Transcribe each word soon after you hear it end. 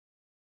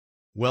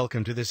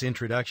Welcome to this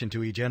introduction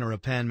to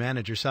Egenera PAN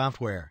Manager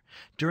software.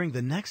 During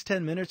the next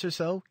 10 minutes or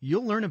so,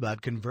 you'll learn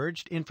about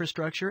converged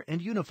infrastructure and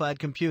unified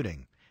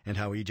computing, and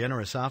how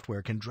Egenera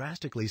software can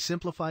drastically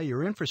simplify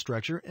your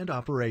infrastructure and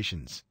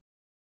operations.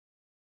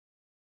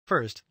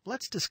 First,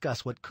 let's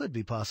discuss what could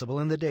be possible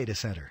in the data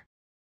center.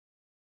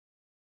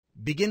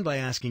 Begin by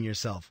asking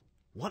yourself,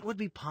 what would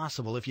be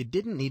possible if you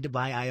didn't need to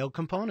buy I/O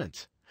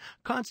components?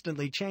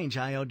 Constantly change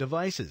I/O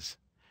devices.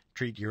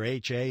 Treat your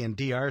HA and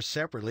DR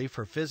separately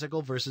for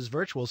physical versus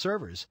virtual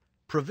servers.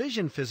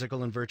 Provision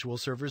physical and virtual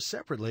servers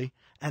separately,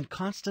 and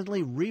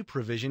constantly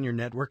re-provision your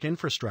network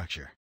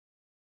infrastructure.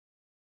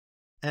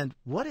 And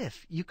what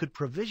if you could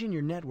provision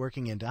your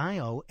networking and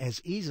I/O as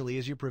easily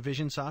as you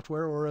provision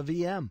software or a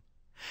VM?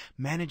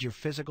 Manage your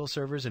physical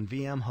servers and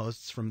VM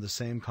hosts from the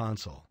same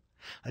console.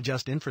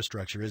 Adjust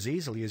infrastructure as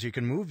easily as you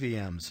can move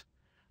VMs.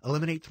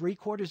 Eliminate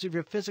 3/4 of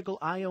your physical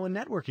I/O and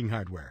networking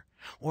hardware,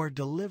 or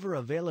deliver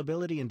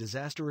availability and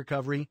disaster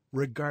recovery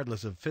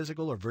regardless of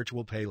physical or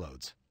virtual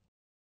payloads.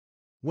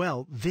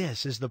 Well,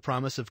 this is the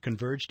promise of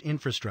converged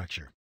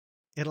infrastructure.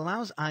 It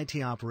allows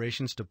IT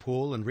operations to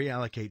pool and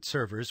reallocate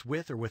servers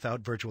with or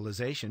without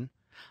virtualization,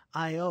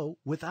 I/O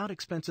without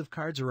expensive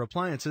cards or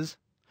appliances,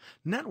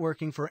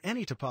 networking for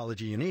any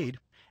topology you need,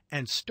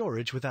 and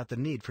storage without the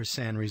need for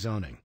SAN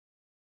rezoning.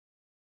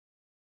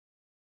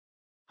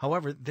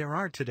 However, there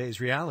are today's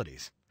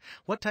realities.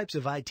 What types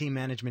of IT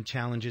management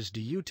challenges do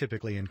you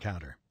typically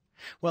encounter?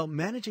 Well,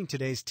 managing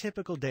today's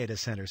typical data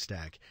center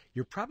stack,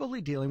 you're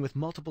probably dealing with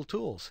multiple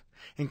tools,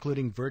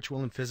 including virtual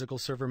and physical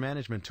server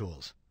management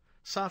tools,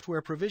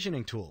 software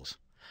provisioning tools,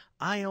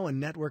 I/O and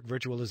network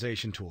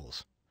virtualization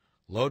tools,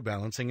 load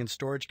balancing and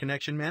storage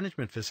connection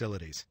management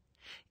facilities,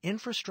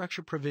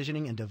 infrastructure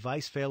provisioning and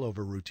device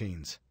failover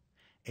routines,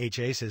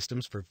 HA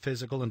systems for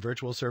physical and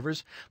virtual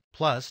servers,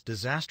 plus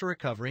disaster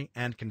recovery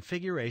and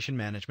configuration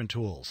management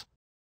tools.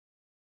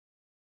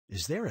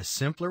 Is there a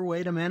simpler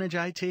way to manage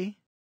IT?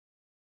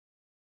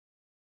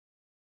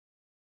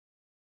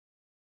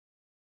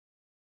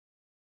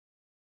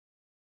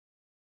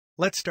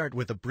 Let's start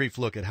with a brief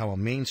look at how a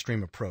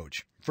mainstream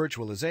approach,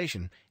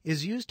 virtualization,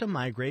 is used to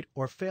migrate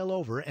or fail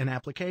over an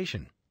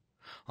application.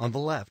 On the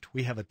left,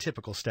 we have a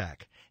typical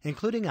stack,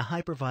 including a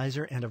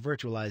hypervisor and a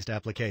virtualized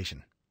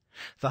application.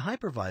 The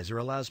hypervisor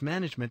allows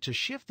management to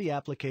shift the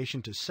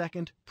application to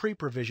second,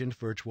 pre-provisioned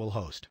virtual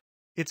host.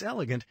 It's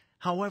elegant,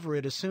 however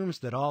it assumes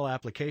that all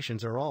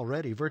applications are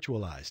already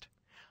virtualized.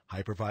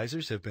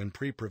 Hypervisors have been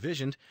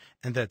pre-provisioned,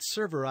 and that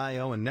server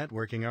I/O and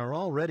networking are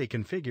already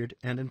configured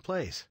and in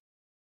place.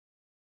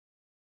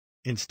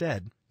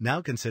 Instead,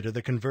 now consider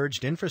the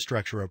converged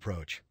infrastructure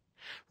approach.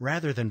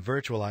 Rather than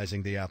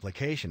virtualizing the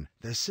application,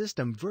 the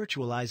system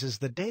virtualizes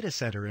the data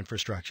center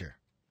infrastructure.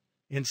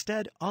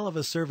 Instead, all of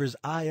a server's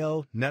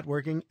I/O,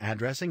 networking,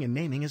 addressing, and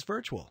naming is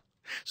virtual.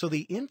 So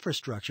the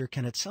infrastructure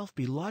can itself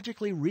be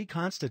logically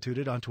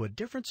reconstituted onto a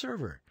different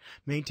server,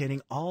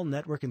 maintaining all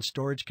network and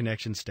storage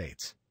connection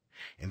states.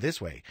 In this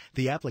way,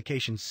 the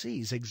application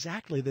sees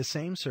exactly the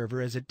same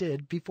server as it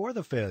did before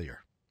the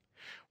failure.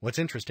 What's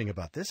interesting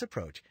about this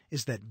approach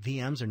is that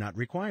VMs are not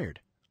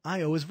required.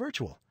 I/O is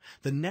virtual.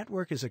 The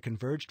network is a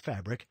converged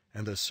fabric,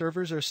 and the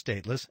servers are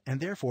stateless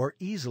and therefore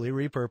easily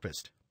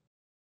repurposed.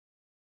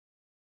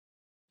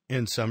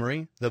 In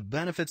summary, the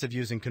benefits of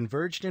using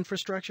converged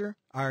infrastructure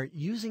are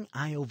using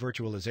I/O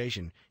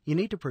virtualization. You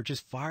need to purchase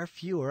far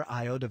fewer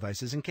I/O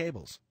devices and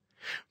cables.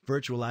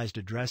 Virtualized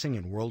addressing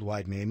and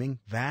worldwide naming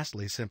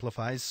vastly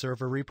simplifies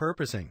server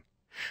repurposing.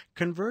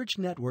 Converged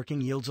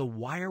networking yields a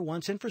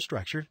wire-once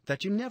infrastructure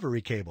that you never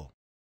recable.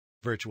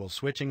 Virtual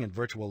switching and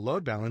virtual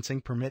load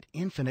balancing permit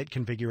infinite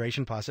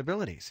configuration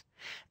possibilities.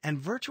 And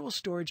virtual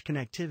storage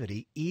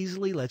connectivity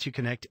easily lets you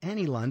connect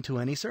any LUN to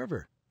any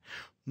server.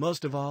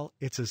 Most of all,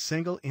 it's a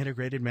single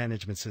integrated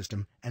management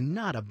system and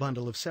not a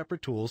bundle of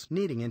separate tools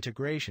needing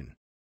integration.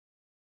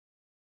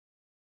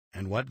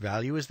 And what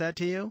value is that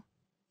to you?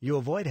 You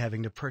avoid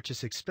having to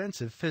purchase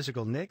expensive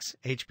physical NICs,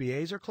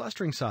 HBAs, or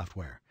clustering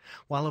software,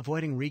 while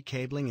avoiding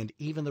recabling and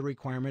even the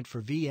requirement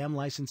for VM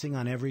licensing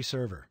on every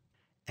server.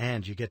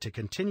 And you get to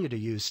continue to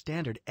use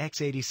standard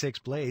x86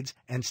 blades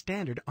and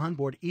standard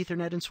onboard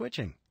Ethernet and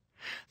switching.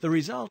 The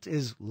result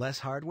is less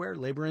hardware,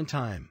 labor, and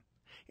time.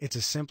 It's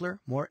a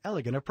simpler, more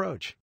elegant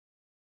approach.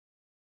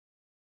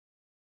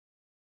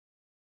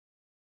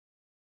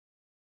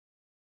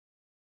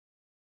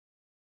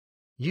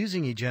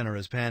 Using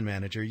Egenera's PAN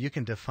Manager, you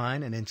can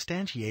define and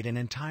instantiate an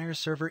entire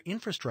server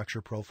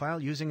infrastructure profile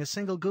using a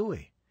single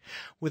GUI.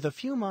 With a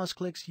few mouse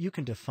clicks, you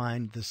can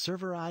define the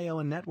server I/O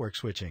and network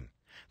switching,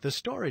 the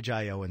storage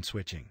I/O and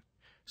switching,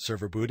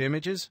 server boot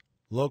images,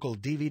 local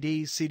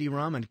DVD,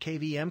 CD-ROM, and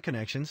KVM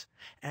connections,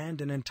 and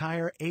an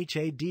entire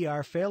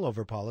HA/DR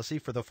failover policy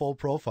for the full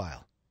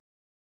profile.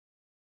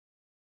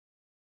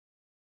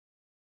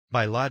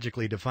 By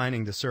logically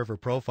defining the server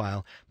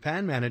profile,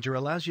 PAN Manager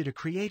allows you to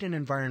create an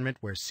environment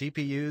where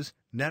CPUs,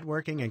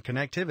 networking, and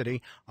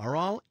connectivity are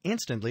all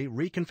instantly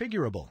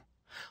reconfigurable.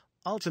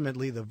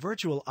 Ultimately, the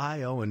virtual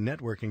I/O and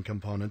networking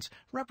components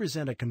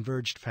represent a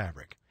converged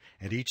fabric,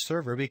 and each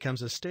server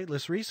becomes a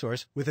stateless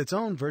resource with its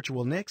own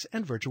virtual NICs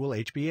and virtual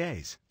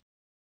HBAs.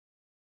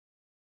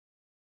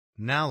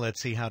 Now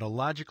let's see how to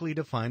logically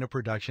define a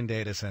production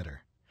data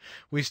center.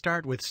 We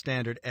start with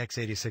standard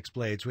x86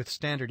 blades with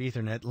standard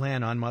Ethernet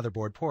LAN on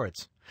motherboard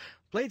ports.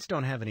 Blades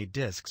don't have any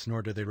disks,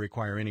 nor do they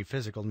require any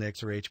physical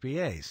NICs or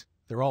HBAs.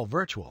 They're all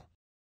virtual.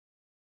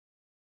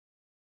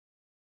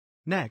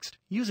 Next,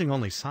 using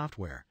only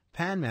software,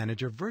 PAN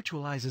Manager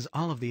virtualizes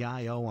all of the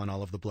I/O on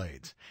all of the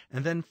blades,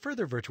 and then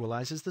further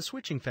virtualizes the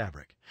switching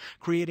fabric,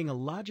 creating a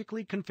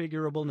logically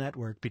configurable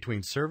network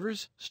between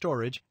servers,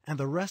 storage, and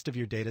the rest of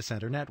your data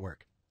center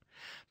network.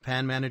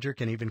 PAN Manager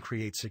can even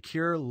create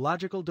secure,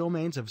 logical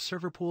domains of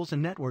server pools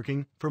and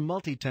networking for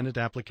multi-tenant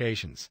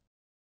applications.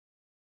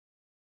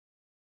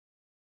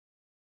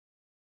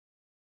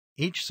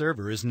 Each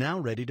server is now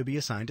ready to be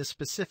assigned a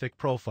specific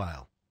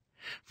profile.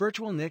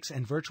 Virtual NICs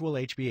and virtual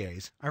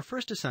HBAs are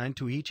first assigned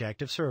to each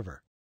active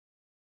server.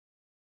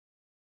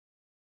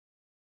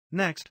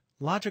 Next,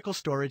 logical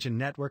storage and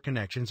network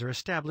connections are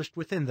established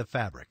within the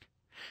fabric.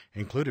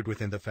 Included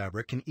within the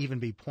fabric can even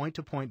be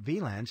point-to-point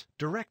VLANs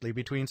directly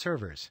between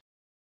servers.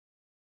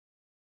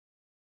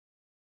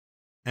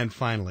 And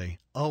finally,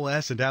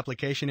 OS and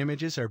application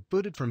images are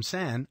booted from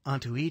SAN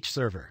onto each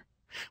server.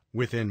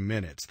 Within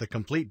minutes, the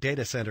complete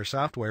data center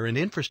software and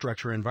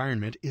infrastructure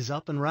environment is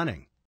up and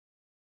running.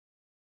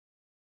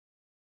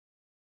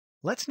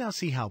 Let's now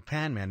see how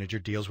PAN Manager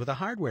deals with a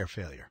hardware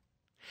failure.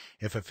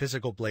 If a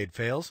physical blade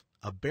fails,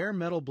 a bare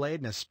metal blade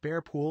and a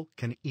spare pool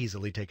can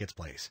easily take its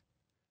place.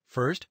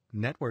 First,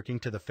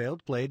 networking to the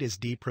failed blade is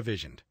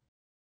deprovisioned.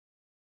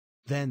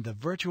 Then the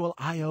virtual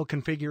I/O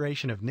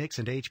configuration of NICs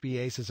and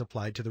HBAs is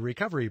applied to the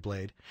recovery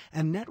blade,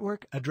 and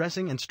network,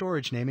 addressing, and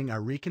storage naming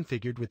are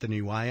reconfigured with the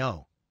new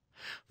I/O.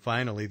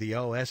 Finally, the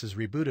OS is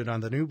rebooted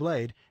on the new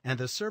blade, and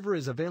the server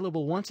is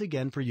available once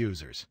again for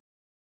users.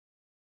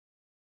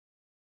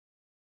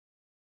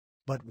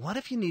 But what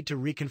if you need to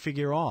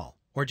reconfigure all,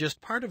 or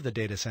just part of the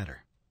data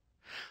center?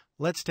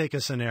 Let's take a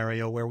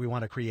scenario where we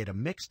want to create a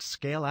mixed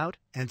scale-out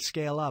and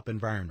scale-up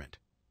environment.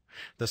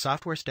 The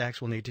software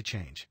stacks will need to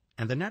change,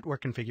 and the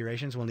network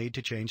configurations will need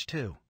to change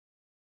too.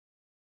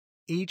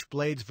 Each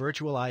blade's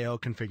virtual I/O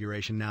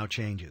configuration now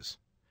changes.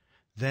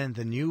 Then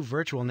the new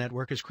virtual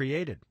network is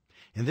created.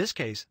 In this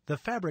case, the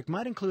fabric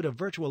might include a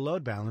virtual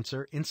load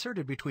balancer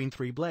inserted between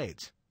 3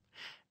 blades.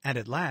 And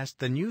at last,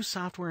 the new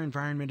software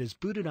environment is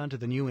booted onto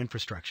the new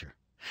infrastructure.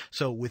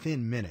 So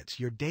within minutes,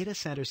 your data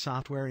center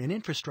software and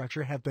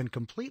infrastructure have been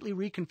completely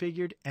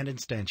reconfigured and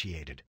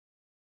instantiated.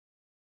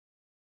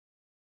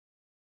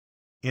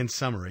 In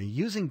summary,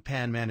 using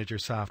PAN Manager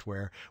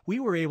software, we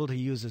were able to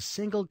use a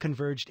single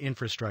converged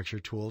infrastructure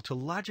tool to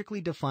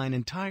logically define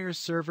entire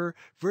server,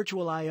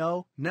 virtual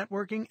I/O,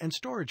 networking, and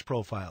storage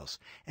profiles,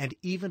 and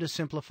even to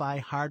simplify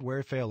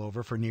hardware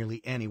failover for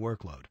nearly any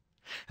workload.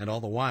 And all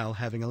the while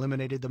having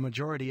eliminated the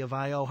majority of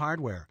I/O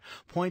hardware,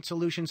 point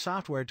solution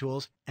software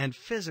tools, and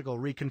physical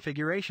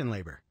reconfiguration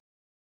labor.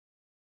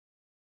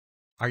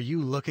 Are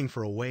you looking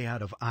for a way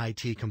out of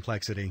IT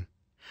complexity?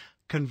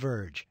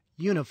 Converge,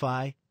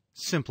 unify,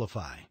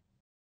 simplify.